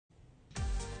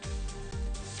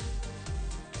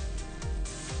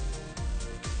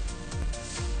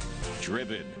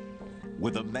Driven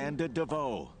with Amanda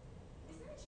DeVoe.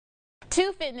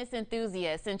 Two fitness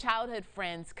enthusiasts and childhood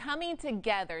friends coming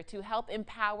together to help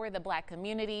empower the Black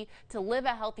community to live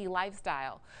a healthy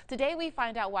lifestyle. Today we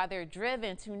find out why they're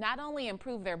driven to not only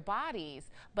improve their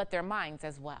bodies, but their minds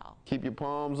as well. Keep your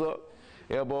palms up,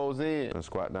 elbows in, and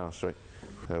squat down straight.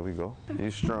 There we go.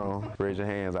 You're strong. Raise your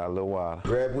hands out a little wider.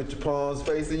 Grab with your palms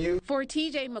facing you. For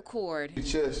TJ McCord, Your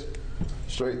chest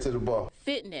straight to the bar.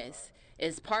 fitness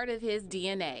is part of his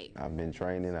DNA. I've been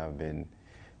training, I've been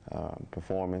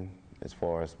performing as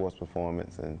far as sports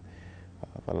performance, and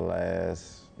for the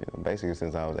last, basically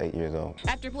since I was 8 years old.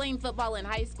 After playing football in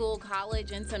high school,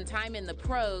 college, and some time in the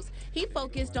pros, he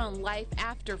focused on life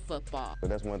after football. But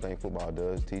that's one thing football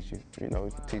does teach you,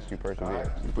 teach you perseverance.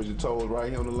 Right. You put your toes right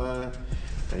here on the line,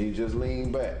 and you just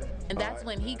lean back. And that's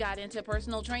when he got into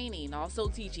personal training, also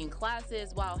teaching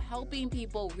classes while helping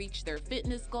people reach their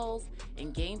fitness goals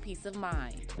and gain peace of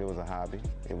mind. It was a hobby.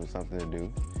 It was something to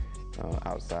do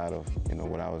outside of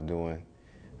what I was doing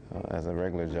as a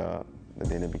regular job. But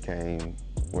then it became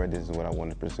where this is what I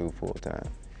wanted to pursue full time.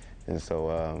 And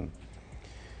so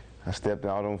I stepped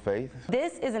out on faith.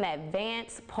 This is an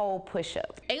advanced pole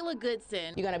push-up. Ayla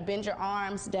Goodson, You're gonna bend your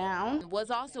arms down. was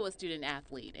also a student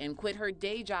athlete and quit her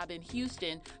day job in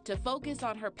Houston to focus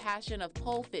on her passion of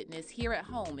pole fitness here at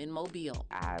home in Mobile.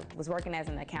 I was working as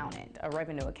an accountant, a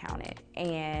revenue accountant,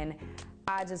 and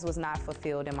I just was not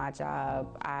fulfilled in my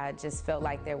job. I just felt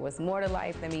like there was more to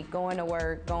life than me going to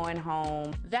work, going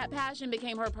home. That passion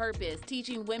became her purpose,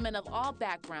 teaching women of all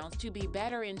backgrounds to be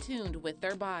better in tune with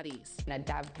their bodies. A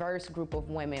diverse group of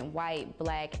women, white,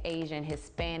 Black, Asian,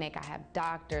 Hispanic. I have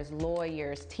doctors,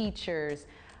 lawyers, teachers.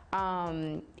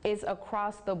 It's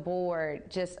across the board,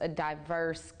 just a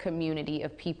diverse community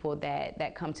of people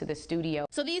that come to the studio.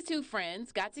 So these two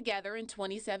friends got together in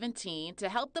 2017 to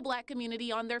help the Black community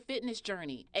on their fitness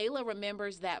journey. Ayla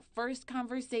remembers that first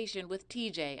conversation with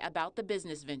TJ about the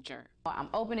business venture. I'm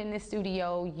opening this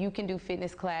studio, you can do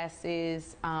fitness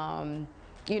classes.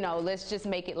 Let's just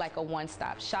make it like a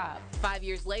one-stop shop. 5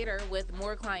 years later, with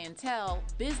more clientele,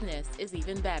 business is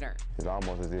even better. It's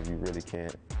almost as if you really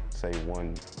can't say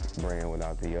one brand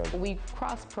without the other. We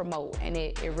cross-promote, and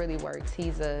it really works.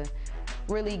 He's a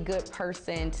really good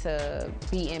person to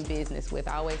be in business with.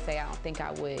 I always say I don't think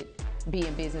I would be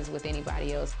in business with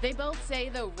anybody else. They both say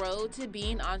the road to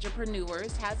being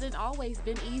entrepreneurs hasn't always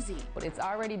been easy. But it's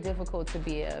already difficult to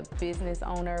be a business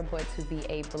owner, but to be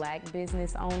a Black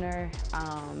business owner,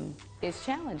 it's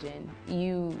challenging.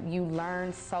 You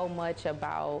learn so much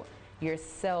about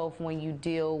yourself when you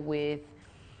deal with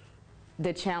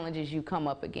the challenges you come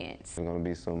up against. There's going to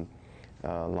be some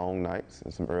long nights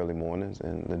and some early mornings,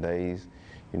 and the days,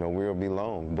 will be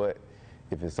long. But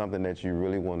if it's something that you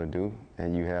really want to do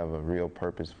and you have a real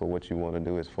purpose for what you want to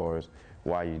do as far as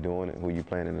why you're doing it, who you're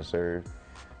planning to serve,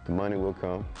 the money will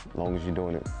come as long as you're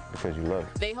doing it because you love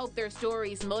it. They hope their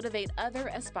stories motivate other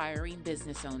aspiring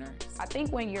business owners. I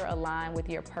think when you're aligned with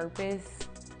your purpose,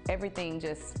 everything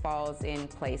just falls in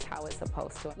place how it's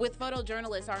supposed to. With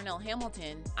photojournalist Arnell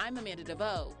Hamilton, I'm Amanda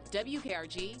DeVoe,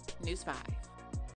 WKRG News 5.